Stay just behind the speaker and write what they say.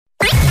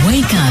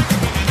Wake up.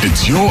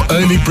 It's your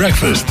early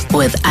breakfast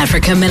with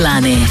Africa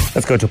Milani.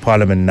 Let's go to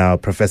Parliament now.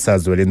 Professor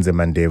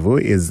Zwelinzima Mandevu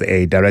is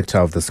a director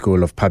of the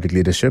School of Public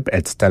Leadership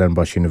at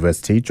Stellenbosch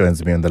University.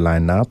 Joins me on the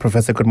line now.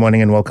 Professor, good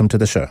morning and welcome to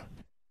the show.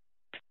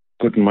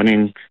 Good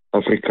morning,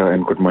 Africa,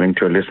 and good morning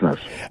to your listeners.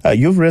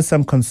 You've raised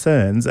some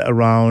concerns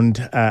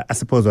around, I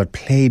suppose, what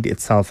played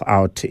itself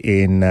out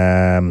in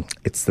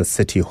it's the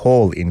City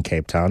Hall in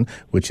Cape Town,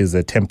 which is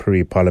a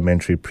temporary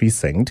parliamentary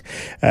precinct,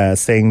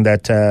 saying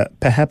that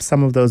perhaps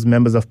some of those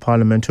members of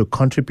parliament who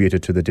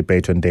contributed to the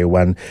debate on day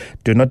one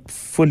do not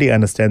fully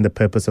understand the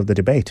purpose of the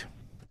debate.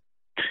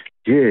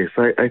 Yes,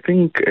 I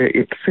think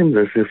it seems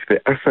as if the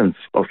essence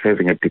of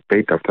having a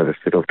debate after the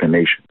State of the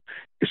Nation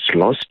is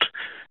lost.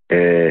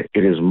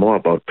 It is more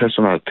about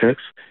personal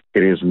attacks.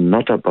 It is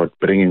not about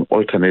bringing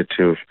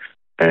alternative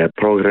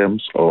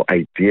programs or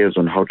ideas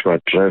on how to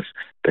address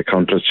the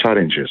country's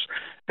challenges.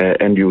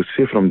 And you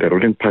see from the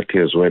ruling party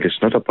as well,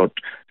 it's not about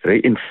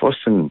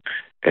reinforcing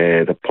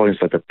the points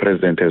that the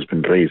president has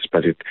been raised,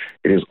 but it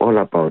is all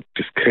about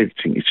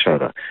discrediting each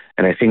other.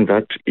 And I think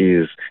that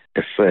is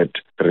a sad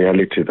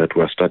reality that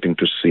we're starting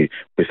to see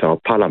with our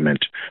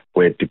parliament,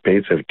 where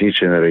debates have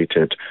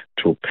degenerated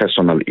to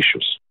personal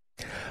issues.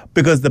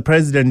 Because the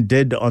president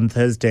did on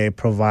Thursday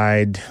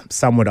provide,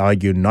 some would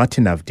argue, not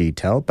enough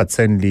detail, but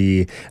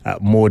certainly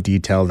more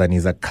detail than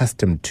he's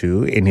accustomed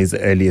to in his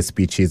earlier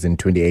speeches in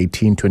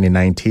 2018,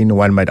 2019.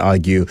 One might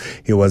argue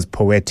he was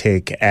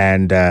poetic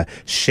and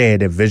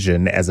shared a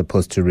vision as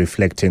opposed to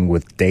reflecting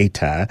with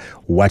data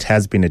what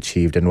has been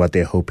achieved and what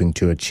they're hoping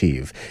to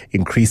achieve.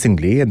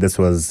 Increasingly, and this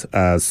was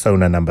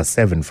SONA number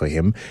 7 for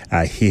him,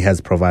 he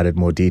has provided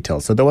more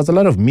detail. So there was a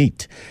lot of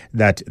meat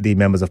that the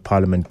members of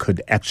parliament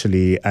could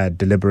actually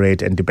deliberate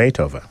and debate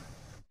over.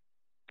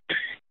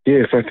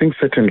 Yes, I think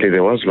certainly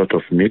there was a lot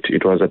of meat.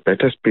 It was a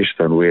better speech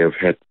than we have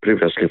had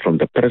previously from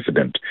the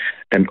president.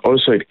 And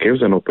also it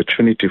gives an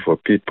opportunity for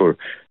people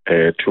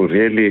to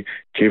really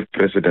give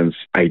presidents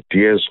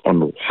ideas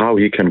on how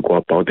he can go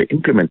about the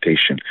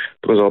implementation.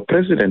 Because our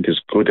president is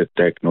good at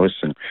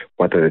diagnosing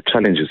what are the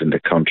challenges in the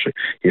country.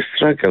 He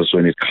struggles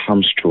when it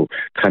comes to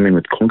coming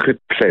with concrete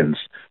plans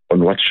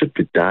on what should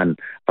be done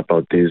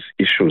about these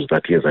issues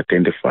that he has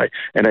identified.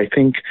 And I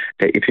think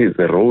it is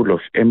the role of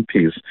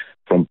MPs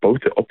from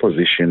both the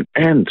opposition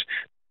and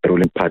the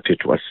ruling party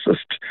to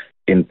assist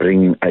in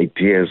bringing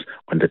ideas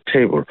on the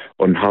table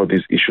on how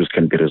these issues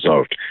can be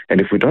resolved.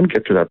 And if we don't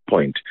get to that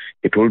point,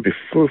 it will be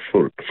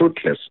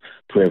fruitless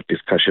to have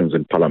discussions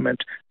in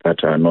Parliament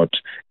that are not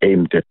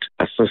aimed at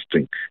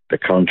assisting the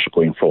country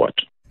going forward.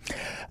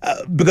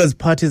 Because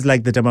parties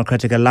like the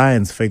Democratic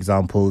Alliance, for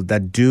example,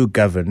 that do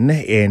govern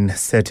in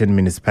certain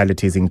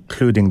municipalities,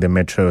 including the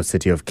metro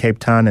city of Cape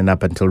Town and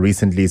up until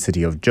recently,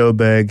 city of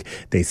Joburg,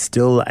 they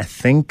still, I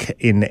think,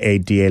 in a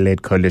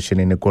DA-led coalition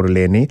in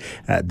Ekurhuleni.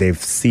 They've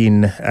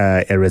seen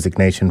a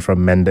resignation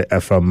from the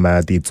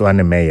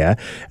Tshwane mayor,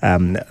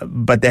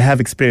 but they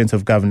have experience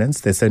of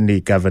governance. They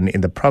certainly govern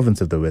in the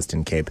province of the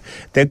Western Cape.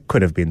 There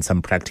could have been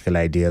some practical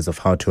ideas of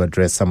how to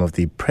address some of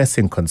the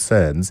pressing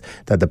concerns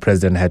that the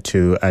president had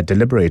to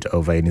deliberate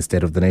over in his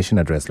State of the Nation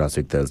address last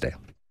week, Thursday.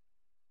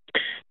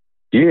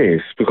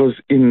 Yes, because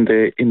in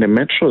the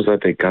metros that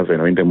they govern,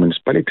 or in the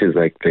municipalities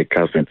that they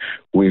govern,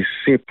 we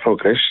see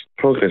progress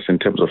in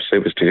terms of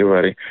service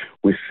delivery.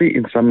 We see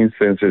in some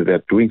instances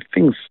they're doing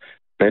things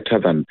better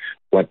than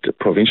what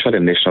provincial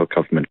and national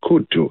government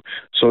could do.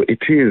 So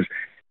it is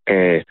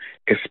a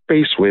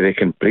space where they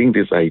can bring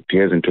these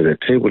ideas into the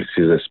table.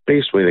 It is a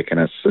space where they can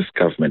assist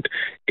government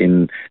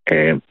in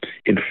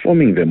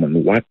informing them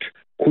on what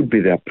could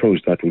be the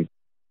approach that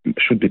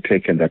should be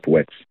taken that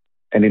works.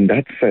 And in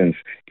that sense,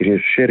 it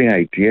is sharing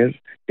ideas,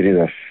 it is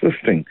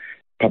assisting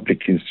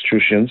public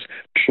institutions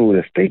through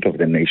the State of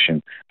the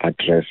Nation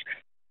address,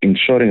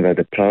 ensuring that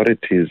the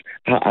priorities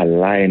are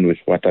aligned with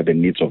what are the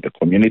needs of the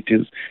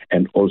communities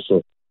and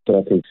also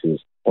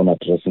strategies on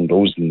addressing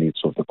those needs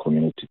of the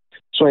community.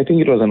 So I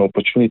think it was an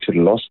opportunity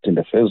lost in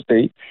the first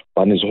day.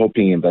 One is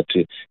hoping in that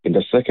in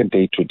the second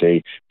day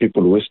today,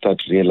 people will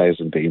start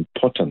realizing the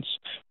importance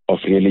of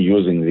really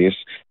using this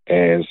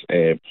as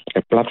a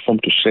platform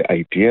to share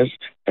ideas,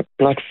 a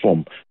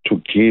platform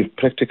to give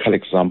practical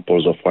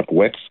examples of what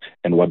works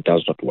and what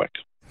does not work.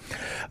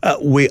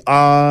 We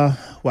are,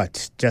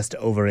 just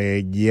over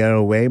a year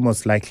away,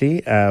 most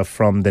likely,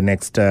 from the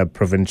next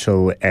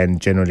provincial and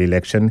general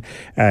election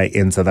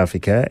in South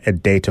Africa. A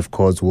date, of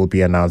course, will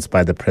be announced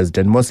by the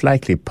president, most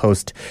likely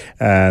post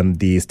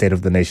the State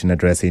of the Nation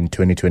address in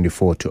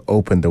 2024 to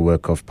open the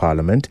work of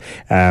Parliament.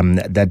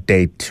 That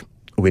date,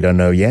 we don't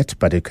know yet,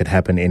 but it could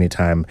happen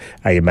anytime,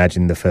 I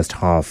imagine, the first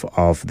half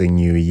of the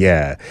new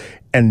year.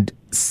 And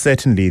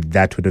certainly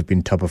that would have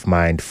been top of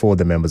mind for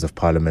the members of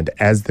Parliament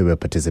as they were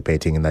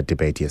participating in that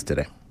debate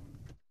yesterday.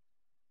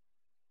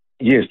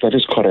 Yes, that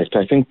is correct.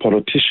 I think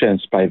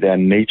politicians, by their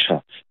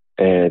nature,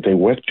 they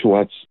work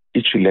towards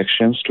each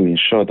elections to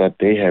ensure that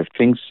they have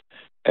things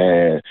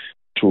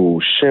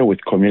to share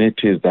with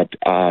communities that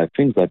are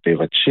things that they've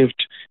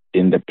achieved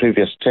in the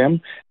previous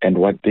term and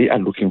what they are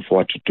looking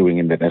forward to doing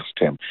in the next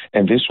term.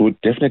 And this would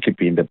definitely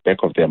be in the back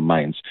of their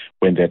minds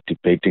when they're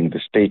debating the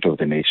state of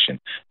the nation.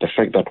 The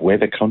fact that where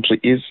the country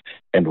is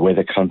and where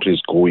the country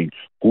is going,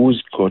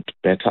 who's got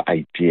better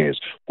ideas,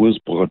 who's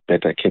got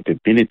better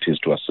capabilities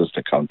to assist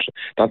the country.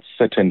 That's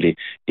certainly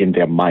in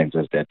their minds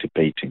as they're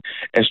debating.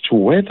 As to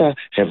whether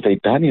have they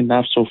done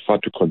enough so far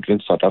to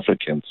convince South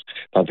Africans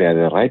that they are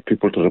the right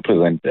people to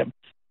represent them,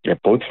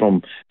 both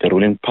from the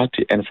ruling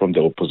party and from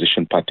the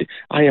opposition party,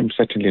 I am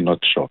certainly not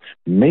sure.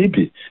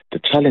 Maybe the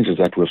challenge is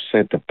that we've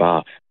set the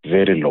bar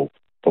very low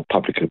for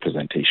public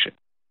representation.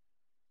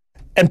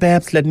 And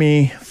perhaps let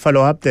me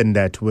follow up then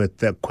that with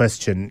the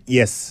question,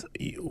 yes,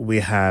 we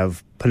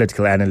have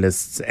political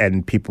analysts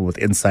and people with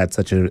insights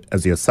such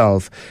as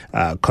yourself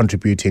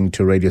contributing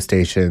to radio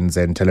stations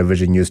and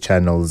television news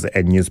channels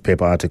and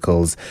newspaper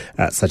articles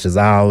such as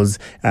ours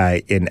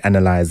in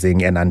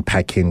analyzing and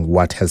unpacking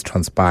what has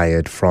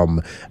transpired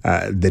from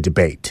the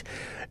debate.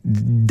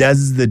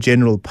 Does the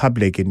general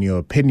public, in your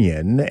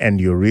opinion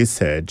and your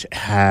research,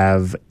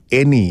 have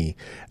any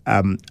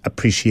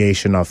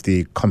appreciation of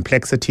the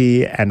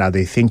complexity, and are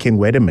they thinking,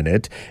 wait a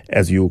minute,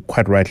 as you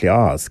quite rightly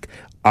ask,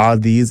 are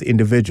these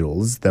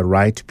individuals the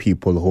right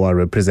people who are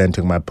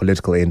representing my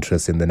political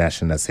interests in the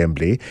National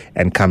Assembly,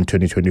 and come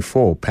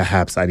 2024,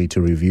 perhaps I need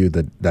to review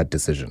that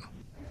decision?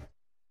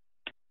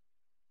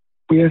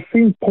 We are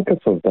seeing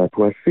pockets of that.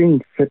 We are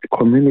seeing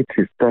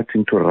communities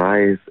starting to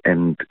rise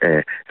and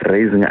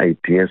raising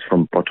ideas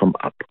from bottom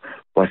up.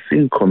 We are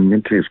seeing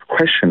communities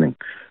questioning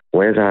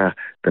whether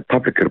the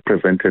public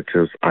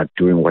representatives are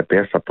doing what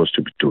they're supposed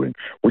to be doing,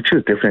 which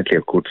is definitely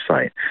a good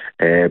sign,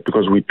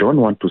 because we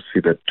don't want to see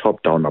the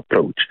top-down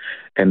approach.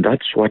 And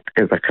that's what,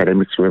 as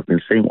academics, we have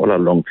been saying all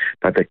along,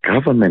 that the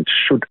government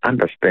should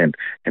understand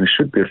and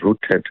should be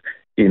rooted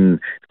in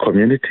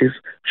communities,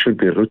 should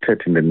be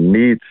rooted in the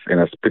needs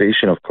and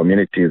aspiration of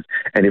communities.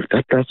 And if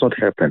that does not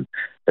happen,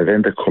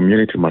 then the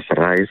community must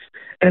rise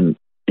and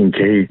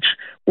engage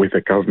with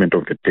the government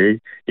of the day,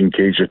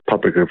 engage with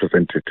public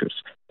representatives.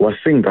 We're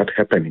seeing that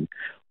happening.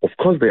 Of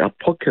course, there are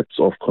pockets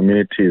of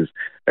communities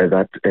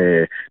that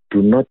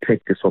do not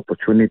take this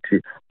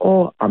opportunity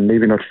or are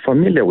maybe not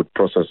familiar with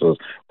processes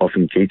of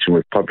engaging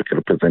with public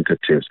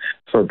representatives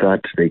so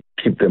that they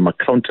keep them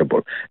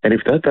accountable. And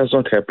if that does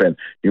not happen,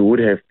 you would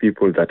have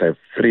people that have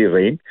free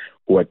reign,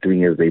 who are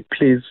doing as they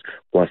please,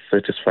 who are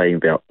satisfying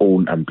their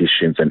own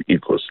ambitions and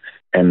egos.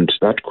 And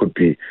that could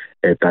be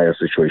a dire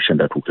situation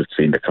that we could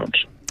see in the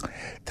country.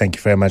 Thank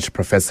you very much,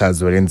 Professor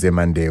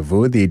Zwelinzima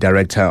Mandevu, the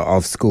Director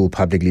of School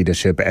Public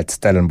Leadership at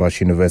Stellenbosch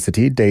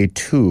University. Day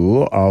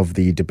 2 of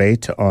the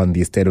debate on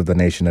the State of the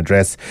Nation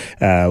address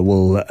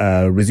will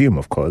resume,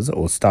 of course,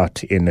 or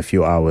start in a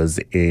few hours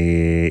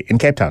in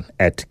Cape Town,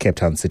 at Cape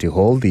Town City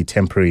Hall, the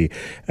temporary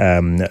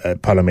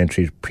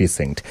parliamentary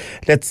precinct.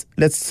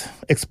 Let's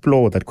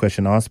explore that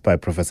question asked by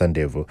Professor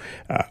Ndevu.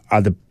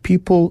 Are the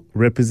people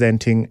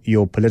representing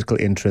your political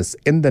interests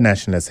in the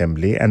National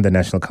Assembly and the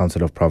National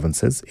Council of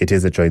Provinces, it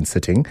is a joint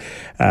sitting,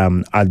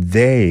 are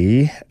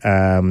they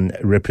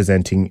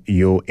representing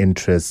your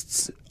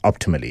interests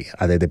optimally?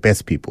 Are they the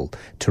best people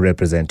to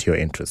represent your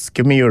interests?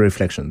 Give me your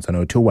reflections on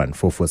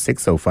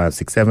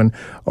 021-446-0567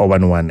 or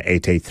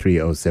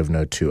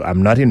 11-883-0702.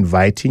 I'm not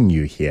inviting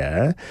you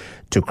here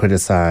to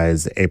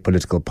criticize a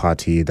political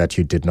party that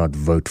you did not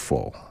vote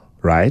for,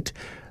 right?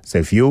 So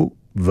if you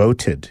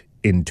voted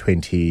in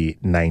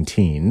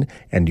 2019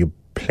 and you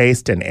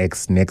placed an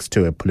X next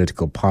to a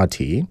political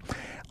party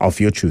of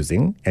your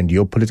choosing, and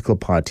your political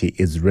party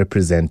is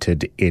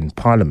represented in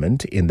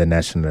Parliament, in the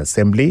National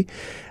Assembly,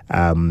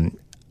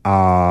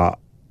 are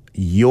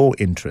your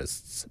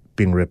interests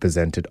being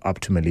represented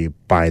optimally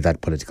by that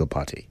political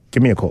party?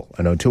 Give me a call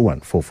on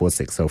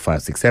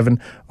 021-446-0567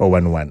 or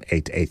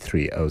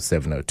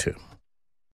 11-883-0702.